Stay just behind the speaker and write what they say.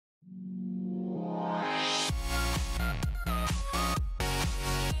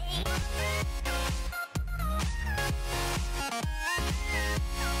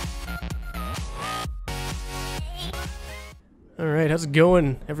Alright, how's it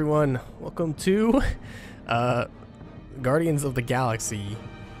going, everyone? Welcome to Guardians of the Galaxy,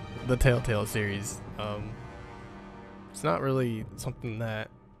 the Telltale series. It's not really something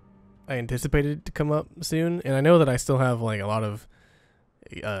that I anticipated to come up soon, and I know that I still have like a lot of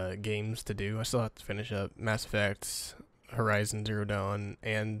games to do. I still have to finish up Mass Effect, Horizon Zero Dawn,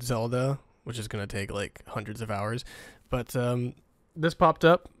 and Zelda, which is going to take like hundreds of hours. But this popped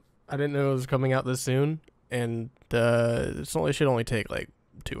up. I didn't know it was coming out this soon, and it should only take like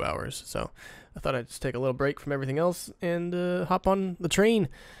 2 hours. So I thought I'd just take a little break from everything else and hop on the train.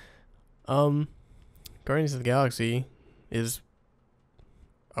 Guardians of the Galaxy is,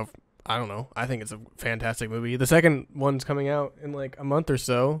 I don't know, I think it's a fantastic movie. The second one's coming out in like a month or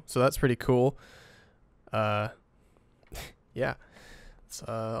so that's pretty cool. Yeah, that's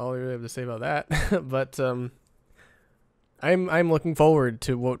all I really have to say about that. But I'm looking forward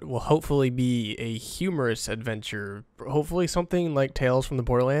to what will hopefully be a humorous adventure. Hopefully something like Tales from the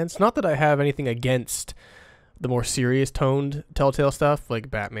Borderlands. Not that I have anything against the more serious toned Telltale stuff like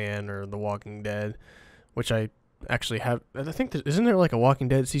Batman or The Walking Dead, which I actually have. I think isn't there like a Walking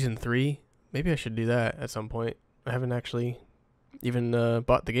Dead season 3? Maybe I should do that at some point. I haven't actually even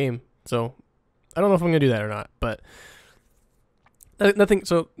bought the game, so I don't know if I'm gonna do that or not. But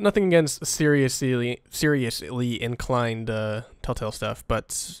nothing against seriously inclined Telltale stuff,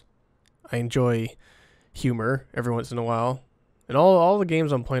 but I enjoy humor every once in a while. And all the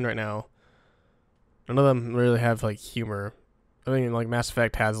games I'm playing right now, none of them really have like humor. I mean, like Mass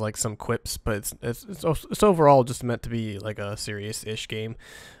Effect has like some quips, but it's overall just meant to be like a serious-ish game.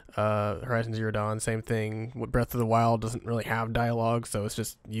 Horizon Zero Dawn, same thing. Breath of the Wild doesn't really have dialogue, so it's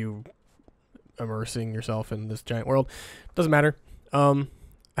just you immersing yourself in this giant world. Doesn't matter. I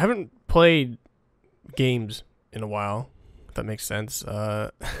haven't played games in a while, if that makes sense.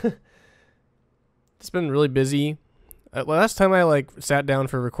 It's been really busy. Last time I like sat down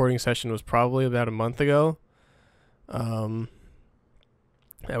for a recording session was probably about a month ago. At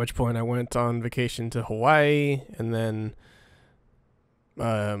which point I went on vacation to Hawaii, and then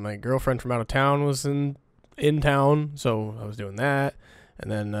my girlfriend from out of town was in town, so I was doing that,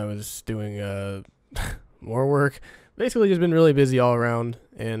 and then I was doing more work. Basically just been really busy all around,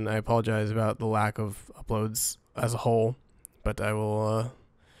 and I apologize about the lack of uploads as a whole, but I will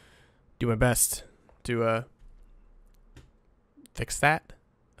do my best to fix that.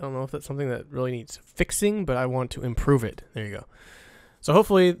 I don't know if that's something that really needs fixing, but I want to improve it. There you go. So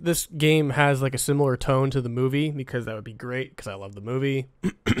hopefully this game has like a similar tone to the movie, because that would be great, because I love the movie.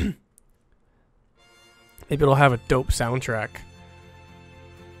 Maybe it'll have a dope soundtrack.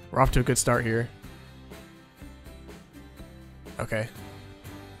 We're off to a good start here. Okay.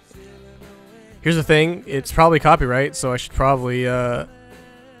 Here's the thing. It's probably copyright, so I should probably go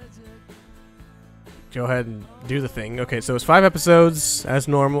ahead and do the thing. Okay, so it's 5 episodes, as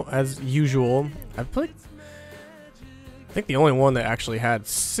normal, as usual. I think the only one that actually had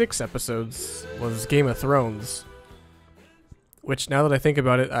 6 episodes was Game of Thrones, which, now that I think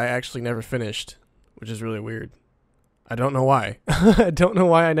about it, I actually never finished, which is really weird. I don't know why. I don't know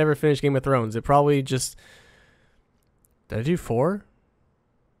why I never finished Game of Thrones. It probably just... Did I do 4?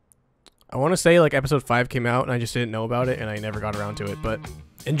 I want to say like episode 5 came out and I just didn't know about it and I never got around to it. But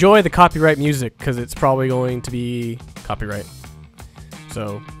enjoy the copyright music, because it's probably going to be copyright.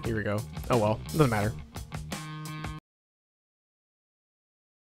 So here we go. Oh well, it doesn't matter.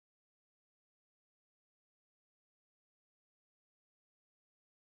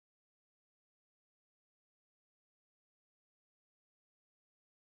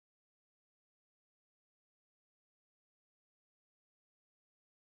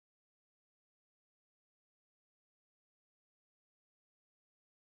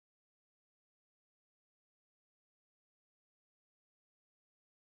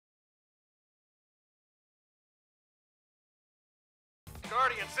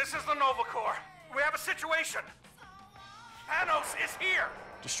 Guardians, this is the Nova Corps. We have a situation. Thanos is here.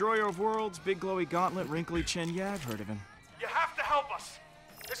 Destroyer of worlds, big glowy gauntlet, wrinkly chin. Yeah, I've heard of him. You have to help us.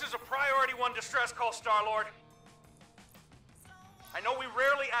 This is a priority 1 distress call, Star-Lord. I know we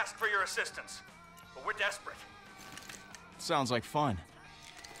rarely ask for your assistance, but we're desperate. Sounds like fun.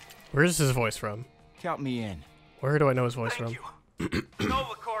 Where's his voice from? Count me in. Where do I know his voice Thank from? you.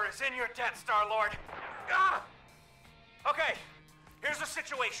 Nova Corps is in your debt, Star-Lord. Ah! Okay, here's the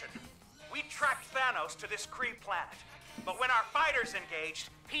situation. We tracked Thanos to this Kree planet, but when our fighters engaged,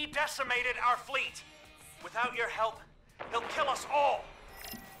 he decimated our fleet. Without your help, he'll kill us all.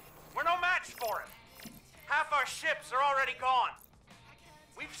 We're no match for him. Half our ships are already gone.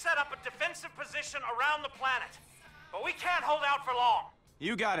 We've set up a defensive position around the planet, but we can't hold out for long.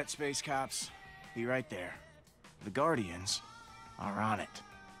 You got it, Space Cops. Be right there. The Guardians are on it.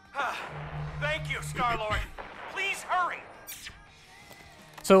 Thank you, Star-Lord. Please hurry.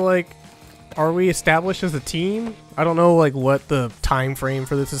 So, like, are we established as a team? I don't know, like, what the time frame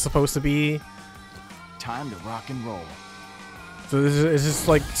for this is supposed to be. Time to rock and roll. So is this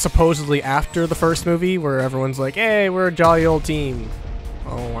like supposedly after the first movie where everyone's like, hey, we're a jolly old team.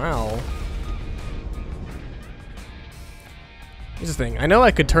 Oh, wow. Here's the thing. I know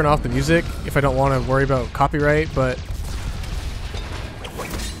I could turn off the music if I don't want to worry about copyright, but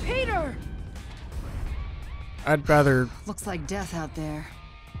Peter! I'd rather... Looks like death out there.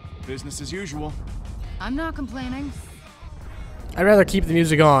 Business as usual. I'm not complaining. I'd rather keep the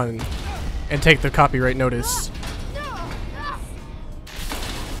music on and take the copyright notice.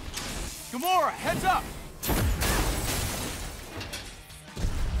 Gamora, heads up!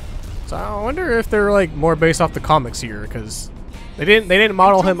 So I wonder if they're like more based off the comics here, because they didn't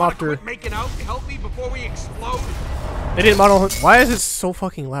model him after. Making out to help me before we explode. They didn't model him. Why is it so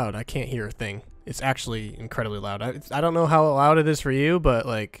fucking loud? I can't hear a thing. It's actually incredibly loud. I don't know how loud it is for you, but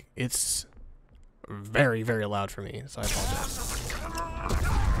like it's very, very loud for me. So I apologize.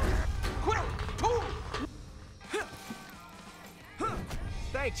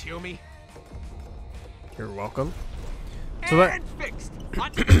 Thanks, Yumi. You're welcome. And fixed.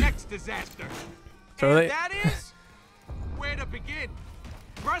 On to the next disaster. So And that is where to begin.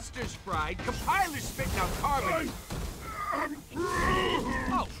 Thrusters fried, compilers spitting out carbon.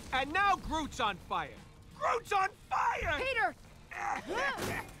 Oh, and now Groot's on fire. Groot's on fire! Peter!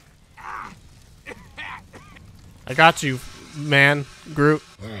 I got you, man. Groot.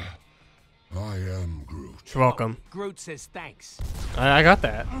 I am Groot. You're welcome. Groot says thanks. I got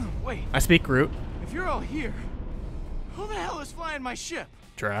that. Wait, I speak Groot. if you're all here, who the hell is flying my ship?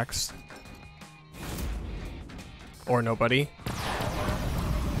 Drax. Or nobody.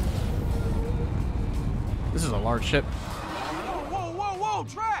 This is a large ship. Whoa,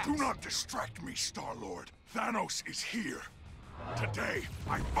 Drax! Do not distract me, Star-Lord. Thanos is here. Today,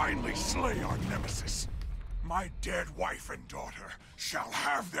 I finally slay our nemesis. My dead wife and daughter shall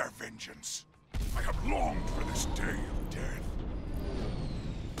have their vengeance. I have longed for this day of death.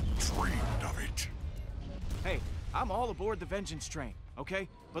 Dreamed of it. Hey, I'm all aboard the vengeance train, okay?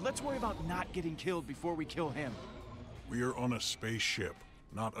 But let's worry about not getting killed before we kill him. We are on a spaceship,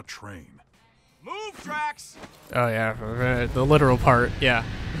 not a train. Move, Drax! Oh yeah, the literal part. Yeah.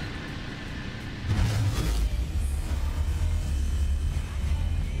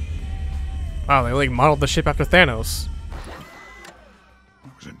 Wow, they like modeled the ship after Thanos. I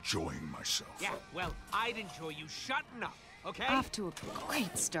was enjoying myself. Yeah, well, I'd enjoy you shutting up, okay? Off to a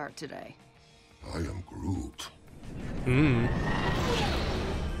great start today. I am Groot.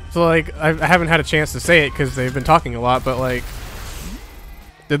 So like, I haven't had a chance to say it because they've been talking a lot, but like,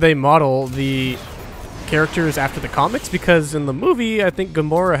 did they model the characters after the comics? Because in the movie, I think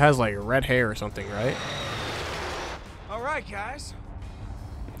Gamora has like red hair or something, right? All right, guys.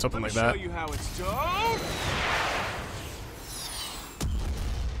 Something Let like me that. show you how it's done.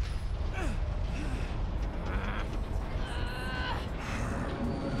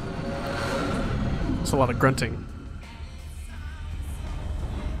 It's a lot of grunting.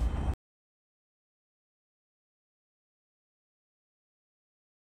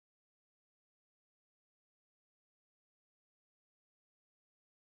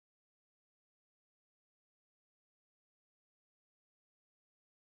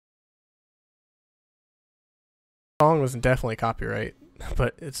 Song was definitely copyright,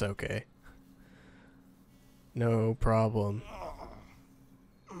 but it's okay. No problem.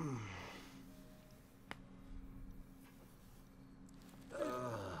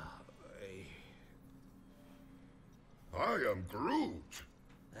 I am Groot.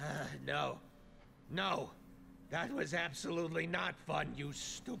 No. No. That was absolutely not fun, you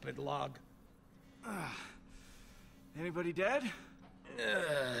stupid log. Anybody dead?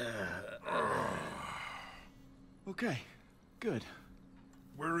 Okay, good.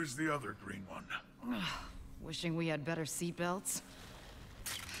 Where is the other green one? Wishing we had better seatbelts.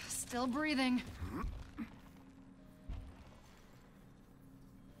 Still breathing.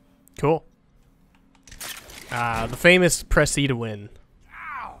 Cool. The famous press E to win.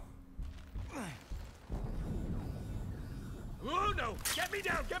 Ow! Oh no! Get me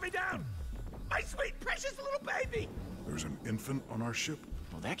down! Get me down! My sweet, precious little baby! There's an infant on our ship.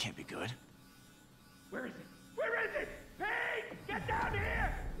 Well, that can't be good. Where is it? Where is it? Hey! Get down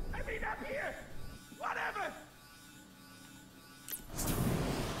here! I mean up here! Whatever!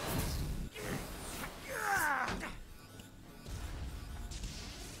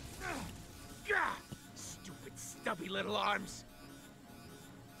 Stupid stubby little arms!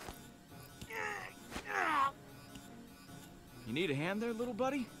 You need a hand there, little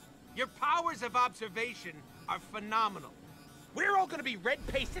buddy? Your powers of observation are phenomenal. We're all gonna be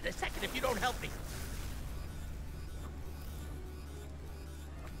red-paced in a second if you don't help me.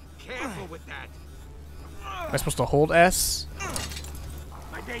 Careful with that. Am I supposed to hold S?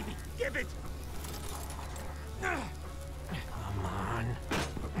 My baby, give it. Come on.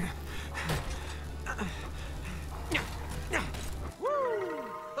 Woo!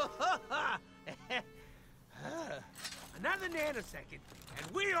 Another nanosecond,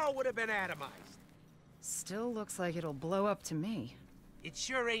 and we all would have been atomized. Still looks like it'll blow up to me. It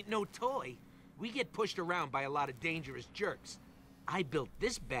sure ain't no toy. We get pushed around by a lot of dangerous jerks. I built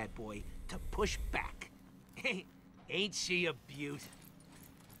this bad boy to push back. Ain't she a beaut?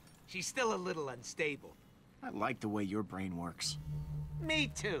 She's still a little unstable. I like the way your brain works.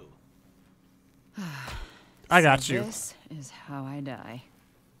 Me too. I got So you. This is how I die.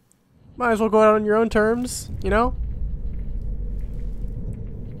 Might as well go out on your own terms, you know?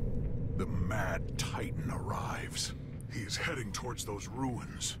 The Mad Titan arrives. He is heading towards those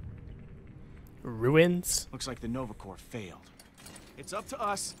ruins. Ruins? Looks like the Nova Corps failed. It's up to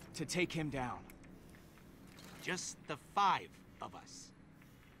us to take him down. Just the 5 of us.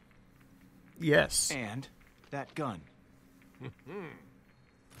 Yes. And that gun.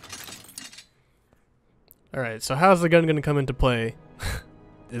 Alright, so how's the gun going to come into play?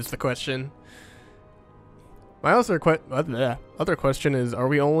 Is the question. My other question is, are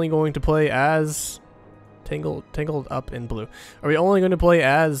we only going to play as Tangled Up in Blue? Are we only going to play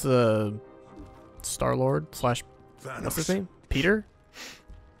as Star-Lord / what's his name? Peter?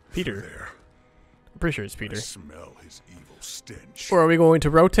 Peter. There. I'm pretty sure it's I Peter. smell his evil stench. Or are we going to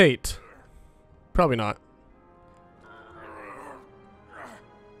rotate? Probably not.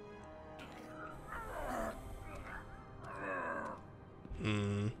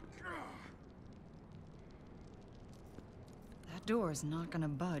 That door is not gonna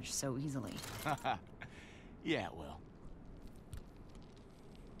budge so easily. Yeah, it will.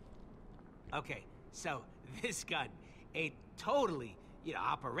 Okay, so this gun ain't totally,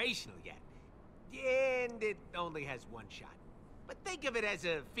 operational yet. And it only has one shot. But think of it as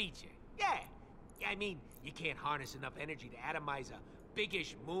a feature. Yeah. I mean, you can't harness enough energy to atomize a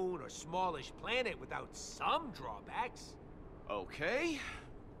biggish moon or smallish planet without some drawbacks. Okay.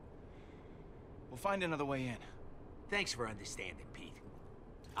 We'll find another way in. Thanks for understanding, Pete.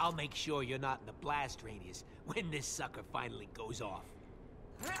 I'll make sure you're not in the blast radius when this sucker finally goes off.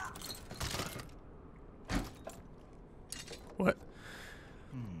 What?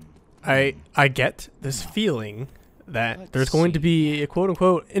 I get this feeling that there's going to be a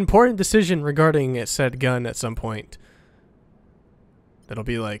quote-unquote important decision regarding said gun at some point. That'll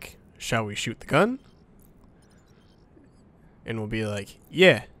be like, shall we shoot the gun? And we'll be like,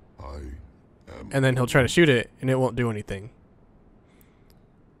 yeah. And then he'll try to shoot it, and it won't do anything.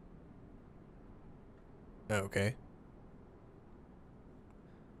 Okay.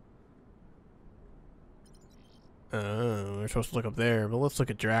 We're supposed to look up there, but let's look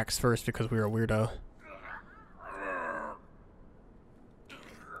at Drax first because we're a weirdo.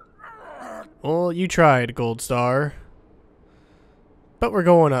 Well, you tried, Gold Star. But we're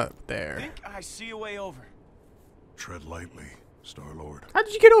going up I there. think I see a way over. Tread lightly, Star-Lord. How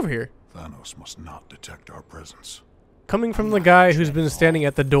did you get over here? Thanos must not detect our presence. Coming from the guy who's been standing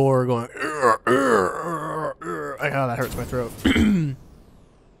at the door going, oh, that hurts my throat.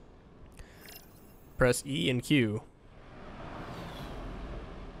 Press E and Q.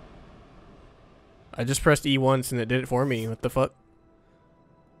 I just pressed E once and it did it for me. What the fuck?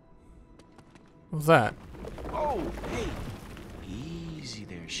 What was that? Oh, hey. Easy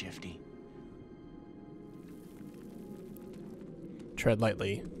there, Shifty. Tread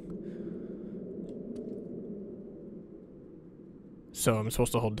lightly. So I'm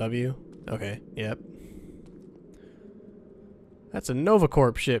supposed to hold W? Okay, yep. That's a Nova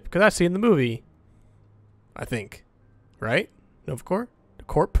Corp ship, because I've seen the movie. I think. Right? Nova Corp?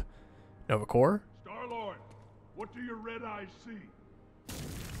 Corp? Nova Corp? Star-Lord, what do your red eyes see?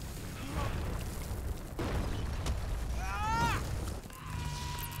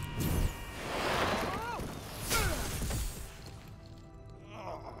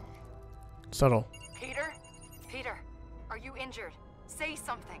 Subtle. Peter? Peter, are you injured? Say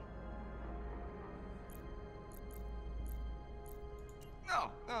something.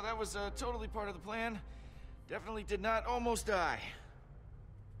 No, that was totally part of the plan. Definitely did not almost die.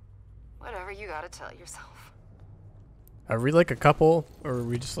 Whatever you gotta tell yourself. Are we like a couple, or are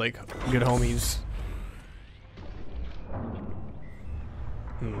we just like good homies?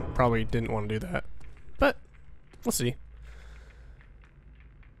 Probably didn't want to do that, but we'll see.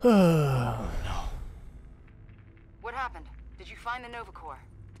 What happened? Did find the Nova Corps?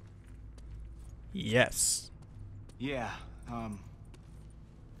 Yes. Yeah,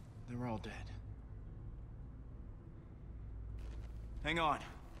 they were all dead. Hang on.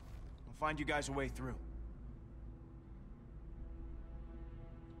 I'll find you guys a way through.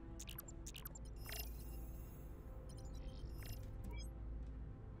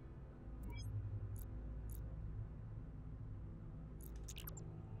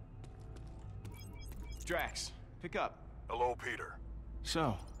 Drax, pick up. Hello, Peter.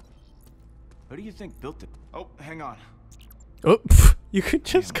 So, who do you think built it? Oh, hang on. Oh, you could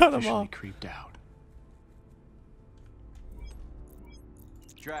just cut him officially off. Creeped out.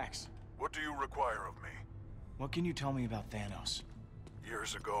 Drax, What do you require of me? what can you tell me about Thanos?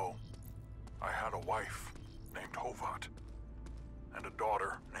 Years ago, I had a wife named Hovat and a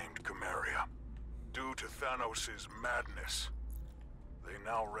daughter named Chimeria. Due to Thanos' madness, they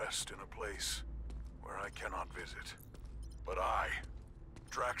now rest in a place where I cannot visit. But I,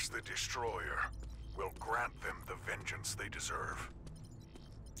 Drax the Destroyer, will grant them the vengeance they deserve.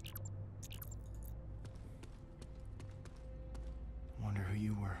 Wonder who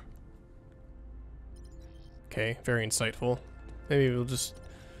you were. Okay, very insightful. Maybe we'll just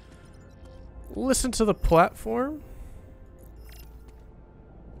listen to the platform.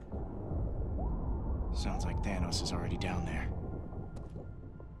 Sounds like Thanos is already down there.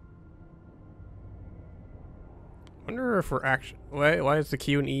 Wonder if we're actually. Why is the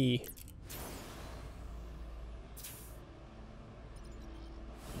Q and E?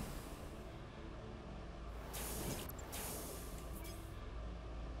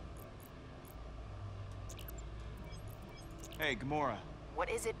 Hey, Gamora. What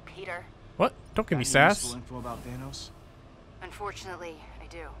is it, Peter? What? Don't give me Got any sass. useful info about Thanos? Unfortunately, I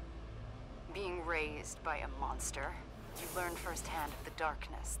do. Being raised by a monster, you learn firsthand of the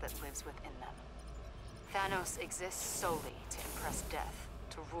darkness that lives within them. Thanos exists solely to impress death,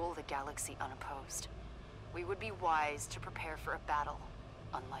 to rule the galaxy unopposed. We would be wise to prepare for a battle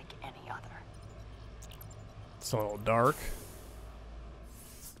unlike any other. It's a little dark.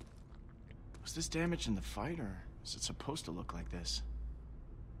 Was this damaged in the fight, or is it supposed to look like this?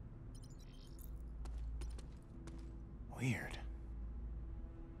 Weird.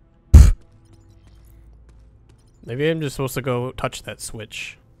 Maybe I'm just supposed to go touch that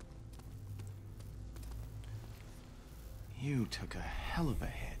switch. You took a hell of a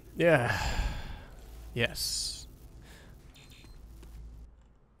hit. Yeah. Yes.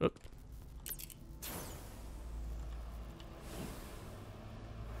 Oop.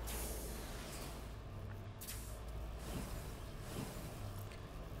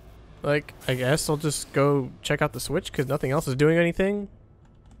 Like, I guess I'll just go check out the switch because nothing else is doing anything.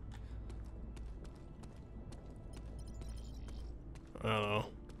 I don't know.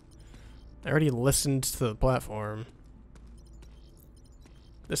 I already listened to the platform.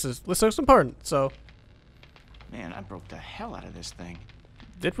 This looks important, so. Man, I broke the hell out of this thing.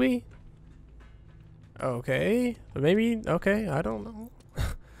 Did we? Okay. Maybe, okay, I don't know.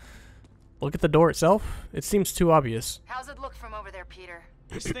 Look at the door itself. It seems too obvious. How's it look from over there, Peter?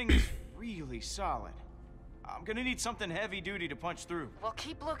 This thing is really solid. I'm gonna need something heavy duty to punch through. Well,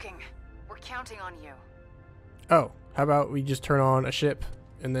 keep looking. We're counting on you. Oh, how about we just turn on a ship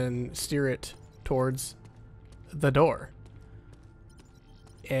and then steer it towards the door?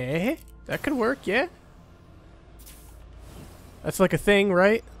 Eh? That could work, yeah? That's like a thing,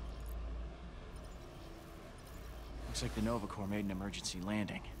 right? Looks like the Nova Corps made an emergency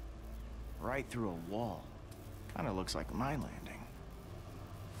landing. Right through a wall. Kinda looks like my landing.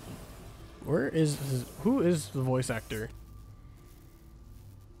 Who is the voice actor?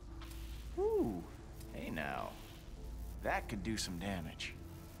 Ooh, hey now. That could do some damage.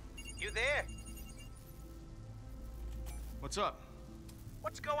 You there? What's up?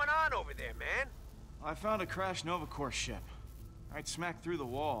 What's going on over there, man? I found a crashed Nova Corps ship. Right smack through the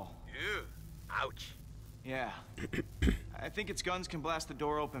wall. Ew. Ouch. Yeah. I think its guns can blast the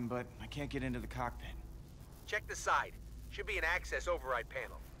door open, but I can't get into the cockpit. Check the side. Should be an access override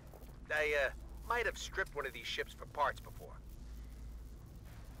panel. I, might have stripped one of these ships for parts before.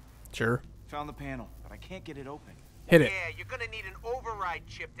 Sure. Found the panel, but I can't get it open. Hit it. Yeah, you're gonna need an override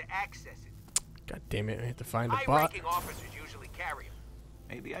chip to access it. God damn it, I have to find a bot. High-ranking officers usually carry them.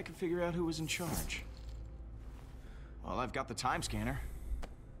 Maybe I can figure out who was in charge. Well, I've got the time scanner.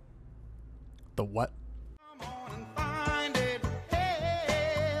 The what?